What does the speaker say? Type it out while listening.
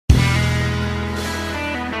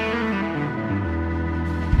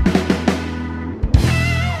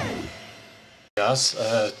Guys,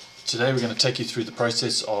 today we're going to take you through the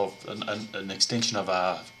process of an extension of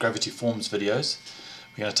our Gravity Forms videos.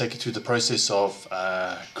 We're going to take you through the process of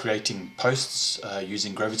creating posts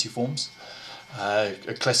using Gravity Forms. A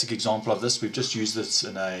classic example of this, we've just used this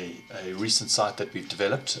in a recent site that we've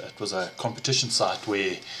developed. It was a competition site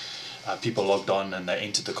where people logged on and they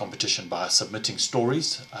entered the competition by submitting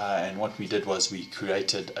stories, and what we did was we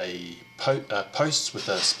created a post with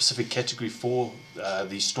a specific category for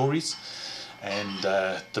these stories, and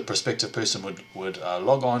the prospective person would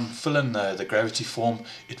log on, fill in the Gravity form.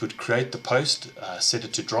 It would create the post, set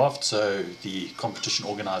it to draft, so the competition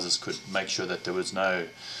organizers could make sure that there was no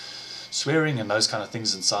swearing and those kind of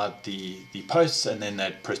things inside the posts, and then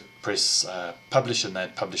they'd press publish, and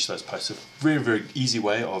they'd publish those posts. A very easy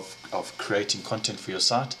way of creating content for your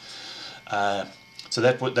site. So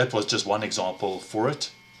that was just one example for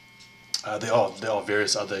it. There are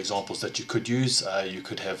various other examples that you could use. You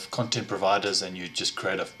could have content providers, and you just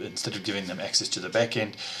create instead of giving them access to the back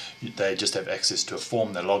end, they just have access to a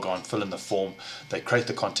form. They log on, fill in the form, they create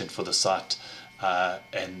the content for the site,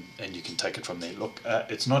 and you can take it from there. Look,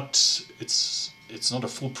 it's not a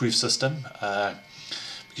foolproof system, because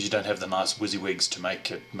you don't have the nice WYSIWYGs to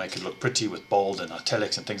make it look pretty with bold and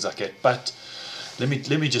italics and things like that. But let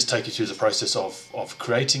me just take you through the process of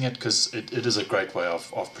creating it, because it is a great way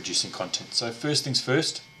of producing content. So first things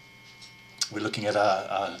first, we're looking at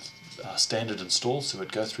our standard install. So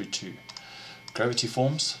we'd go through to Gravity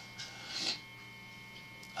Forms,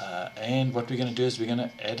 and what we're going to do is we're going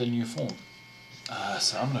to add a new form.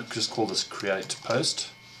 So I'm going to just call this create post.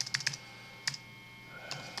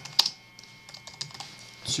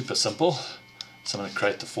 Super simple. So I'm going to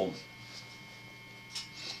create the form.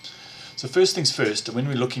 So first things first, when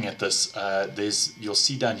we're looking at this, you'll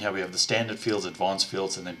see down here we have the standard fields, advanced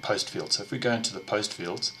fields, and then post fields. So if we go into the post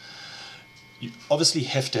fields, you obviously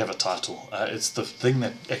have to have a title. It's the thing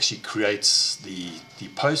that actually creates the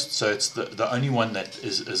post, so it's the only one that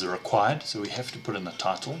is required. So we have to put in the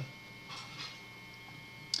title.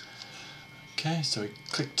 Okay, so we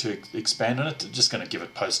click to expand on it. Just going to give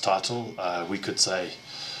it post title. We could say,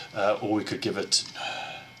 or we could give it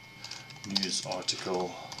news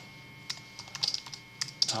article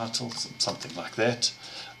title, something like that.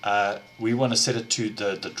 We want to set it to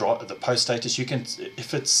the post status. You can,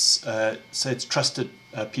 if it's say it's trusted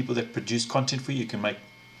people that produce content for you, you can make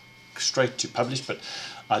straight to publish, but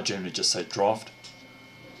I generally just say draft.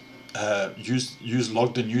 Use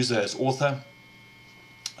logged in user as author.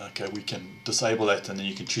 Okay, we can disable that, and then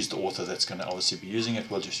you can choose the author that's going to obviously be using it.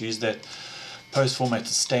 We'll just use that. Post format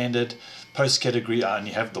is standard. Post category, I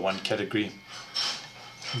only have the one category.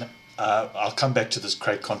 I'll come back to this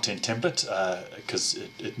create content template because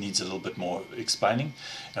it needs a little bit more explaining,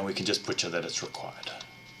 and we can just put here that it's required.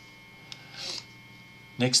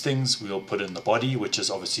 Next things, we'll put in the body, which is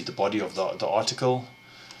obviously the body of the article.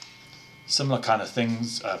 Similar kind of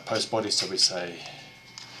things, post body, so we say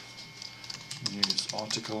news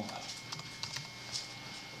article.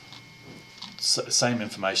 Same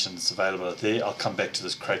information that's available there. I'll come back to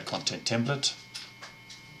this create content template.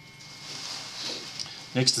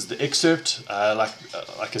 Next is the excerpt.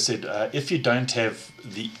 Like I said, if you don't have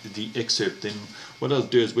the excerpt, then what I'll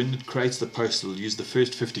do is when it creates the post, it'll use the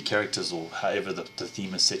first 50 characters or however the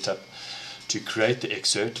theme is set up to create the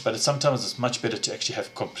excerpt. But sometimes it's much better to actually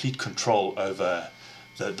have complete control over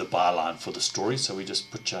the byline for the story. So we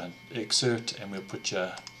just put your excerpt, and we'll put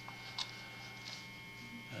your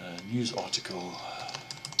news article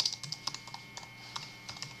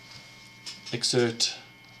excerpt.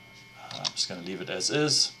 I'm just going to leave it as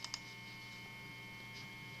is.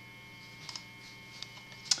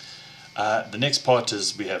 The next part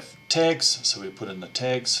is we have tags, so we put in the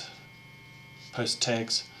tags, post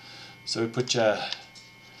tags. So we put your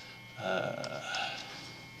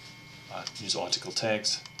news article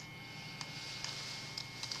tags.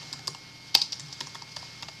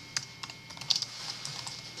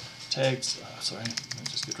 Tags, sorry, let me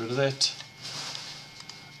just get rid of that.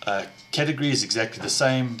 Category is exactly the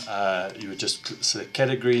same. You would just select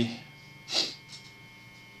category.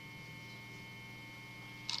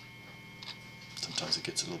 Sometimes it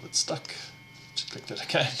gets a little bit stuck. Just click that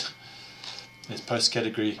again. There's post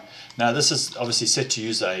category. Now this is obviously set to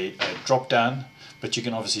use a drop down, but you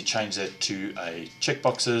can obviously change that to a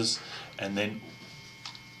checkboxes, and then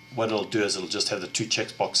what it'll do is it'll just have the two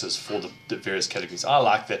checkboxes for the various categories. I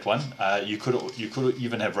like that one. You could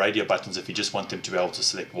even have radio buttons if you just want them to be able to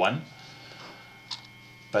select one.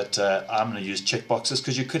 But I'm going to use checkboxes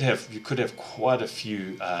because you could have quite a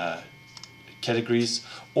few categories,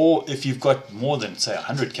 or if you've got more than say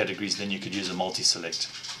 100 categories, then you could use a multi-select.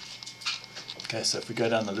 Okay, so if we go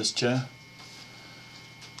down the list here,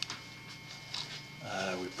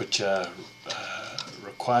 we put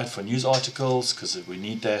required for news articles because we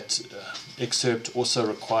need that. Excerpt also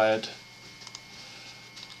required.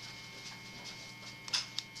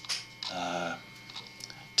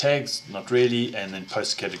 Tags, not really, and then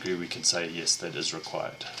post category we can say yes, that is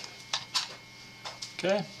required.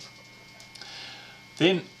 Okay.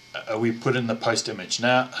 Then we put in the post image.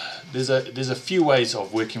 Now there's a few ways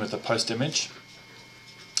of working with the post image.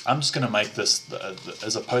 I'm just going to make this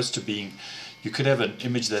as opposed to being, you could have an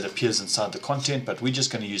image that appears inside the content, but we're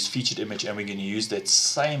just going to use featured image, and we're going to use that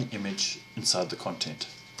same image inside the content.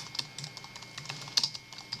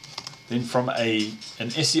 Then from an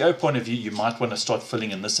SEO point of view, you might want to start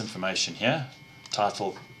filling in this information here: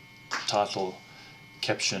 title,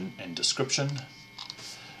 caption and description,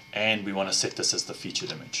 and we want to set this as the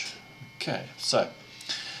featured image. Okay, so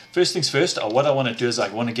first things first, what I want to do is I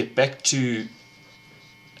want to get back to,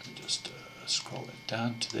 let me just scroll it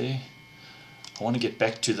down to there. I want to get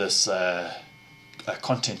back to this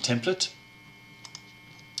content template.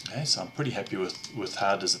 Okay, so I'm pretty happy with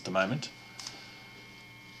how it is at the moment.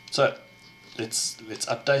 So let's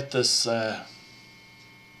update this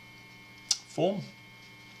form.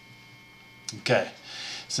 Okay,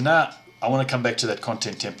 so now I want to come back to that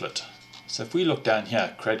content template. So if we look down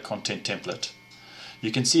here, create content template,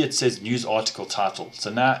 you can see it says news article title. So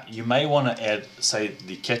now you may want to add, say,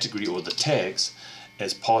 the category or the tags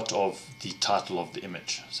as part of the title of the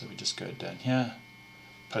image. So we just go down here,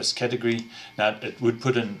 post category. Now it would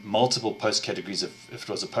put in multiple post categories if it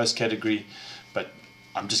was a post category, but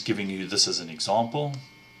I'm just giving you this as an example,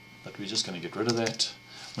 but we're just going to get rid of that.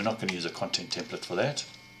 We're not going to use a content template for that.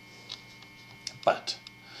 But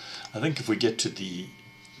I think if we get to the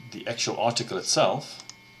actual article itself,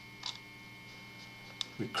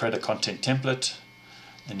 we create a content template,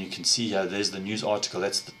 and you can see here there's the news article,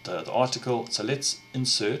 that's the article. So let's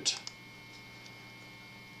insert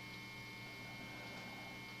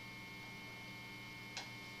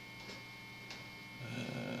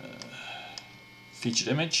featured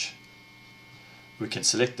image. We can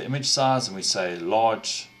select the image size and we say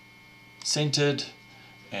large, centered,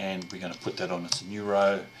 and we're going to put that on as a new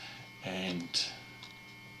row, and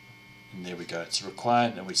there we go, it's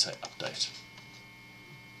required, and we say update.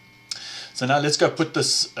 So now let's go put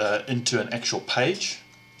this into an actual page.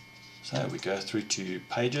 So we go through to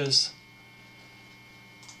pages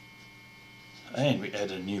and we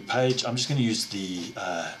add a new page. I'm just going to use the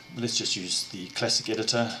let's just use the classic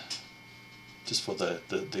editor just for the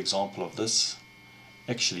example of this.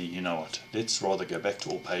 Actually, you know what, let's rather go back to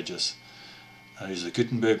all pages. I'll use the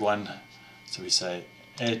Gutenberg one. So we say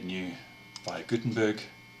add new via Gutenberg.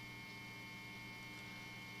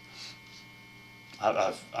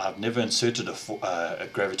 I've never inserted a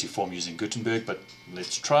gravity form using Gutenberg, but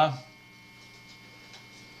let's try.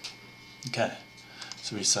 Okay,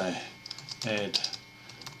 so we say add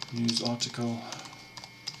news article,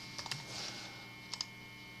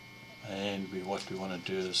 and what we want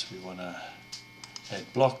to do is we want to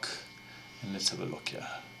add block, and let's have a look here.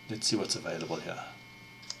 Let's see what's available here.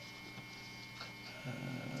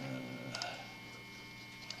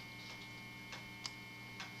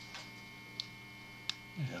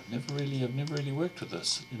 Yeah, I've never really worked with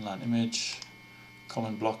this. Inline image,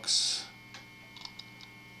 common blocks,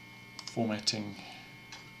 formatting,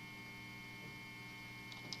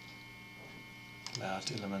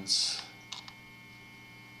 layout elements,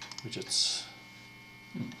 widgets.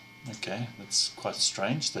 Okay, that's quite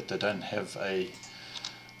strange that they don't have a.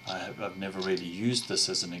 I've never really used this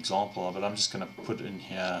as an example, but I'm just going to put in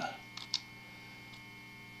here.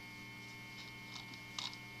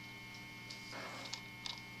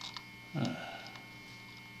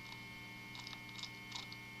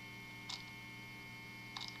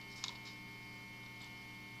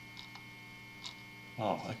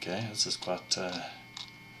 Oh, okay, this is quite.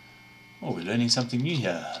 Oh, we're learning something new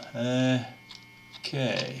here.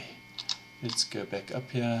 Okay, let's go back up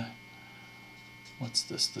here. What's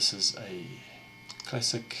this? This is a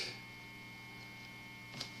classic.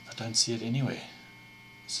 I don't see it anywhere.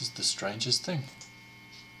 This is the strangest thing.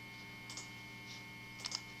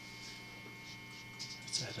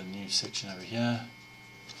 Let's add a new section over here.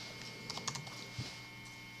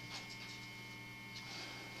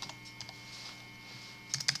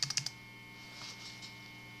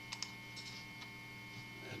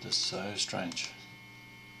 It is so strange.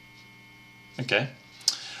 Okay,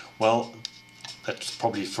 well, that's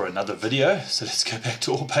probably for another video, so let's go back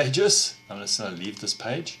to all pages. I'm just going to leave this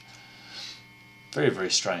page. Very, very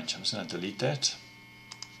strange. I'm just going to delete that.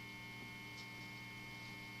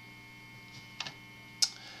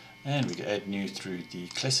 And we can add new through the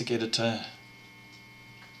classic editor.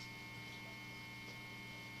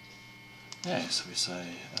 Yeah, so we say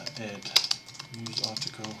add news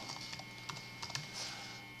article,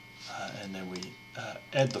 and then we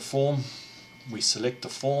add the form. We select the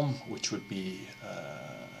form, which would be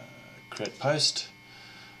create post.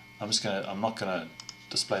 I'm not going to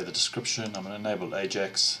display the description. I'm going to enable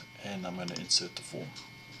Ajax, and I'm going to insert the form.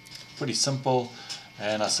 Pretty simple,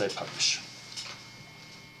 and I say publish.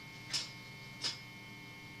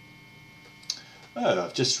 Oh,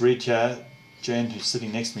 I've just read here, Jan, who's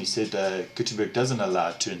sitting next to me, said Gutenberg doesn't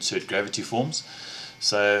allow to insert gravity forms,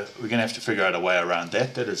 so we're going to have to figure out a way around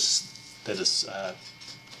that. That is,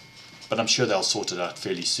 but I'm sure they'll sort it out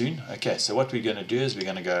fairly soon. Okay, so what we're going to do is we're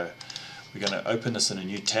going to open this in a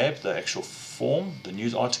new tab, the actual form, the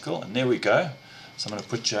news article, and there we go. So I'm going to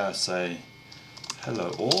put here, say,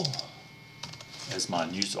 hello all, as my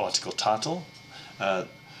news article title. Hello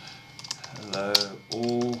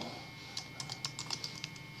all.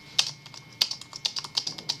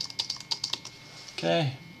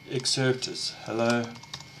 Okay, excerpt is hello.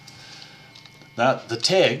 Now the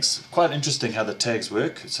tags, quite interesting how the tags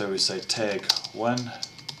work. So we say tag 1.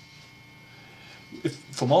 If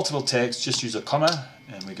for multiple tags, just use a comma,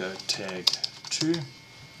 and we go tag 2, tag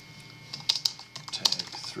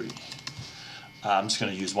 3. I'm just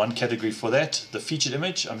going to use one category for that. The featured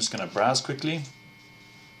image, I'm just going to browse quickly.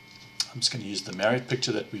 I'm just going to use the Marriott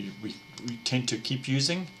picture that we tend to keep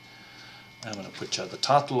using. I'm going to put the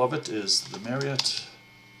title of it is the Marriott.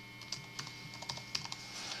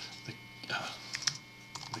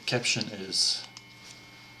 The caption is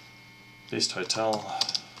best hotel.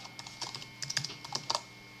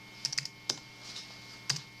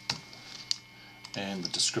 And the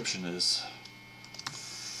description is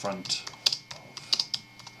front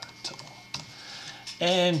of hotel.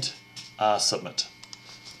 And submit.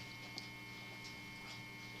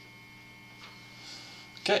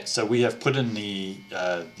 Okay, so we have put in the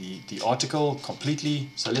article completely.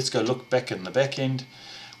 So let's go look back in the back end.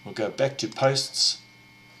 We'll go back to posts,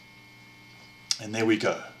 and there we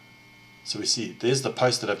go. So we see there's the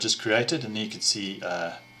post that I've just created, and there you can see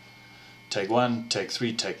tag 1, tag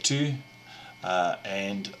 3, tag 2,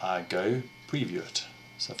 and I go preview it.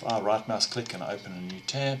 So if I right mouse click and I open a new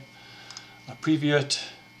tab, I preview it.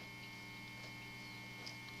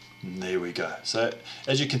 And there we go. So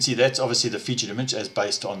as you can see, that's obviously the featured image as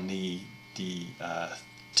based on the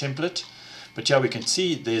template. But yeah, we can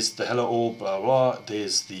see there's the hello all, blah blah.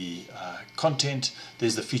 There's the content.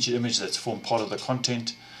 There's the featured image that's formed part of the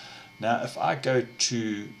content. Now, if I go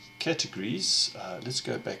to categories, let's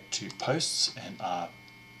go back to posts, and I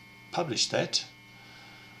publish that.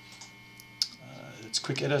 Let's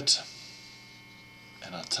quick edit,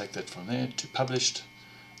 and I take that from there to published,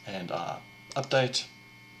 and I update.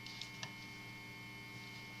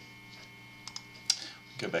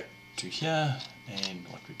 Go back to here, and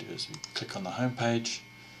what we do is we click on the home page,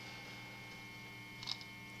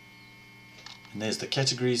 and there's the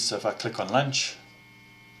categories. So if I click on lunch,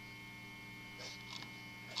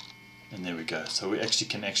 and there we go. So we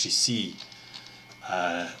can see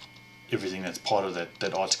everything that's part of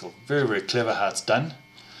that article. Very, very clever how it's done.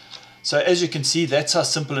 So as you can see, that's how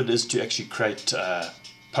simple it is to actually create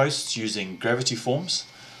posts using Gravity Forms.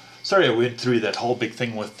 Sorry I went through that whole big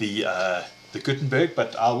thing with the Gutenberg,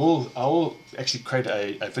 but I will actually create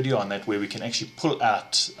a video on that where we can actually pull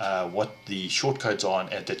out what the shortcodes are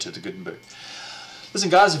and add that to the Gutenberg. Listen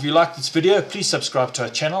guys, if you like this video, please subscribe to our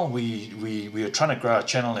channel. We are trying to grow our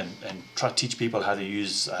channel and try to teach people how to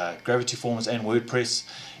use Gravity Forms and WordPress,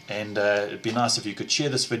 and it'd be nice if you could share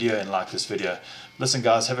this video and like this video. Listen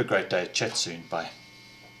guys, have a great day. Chat soon. Bye.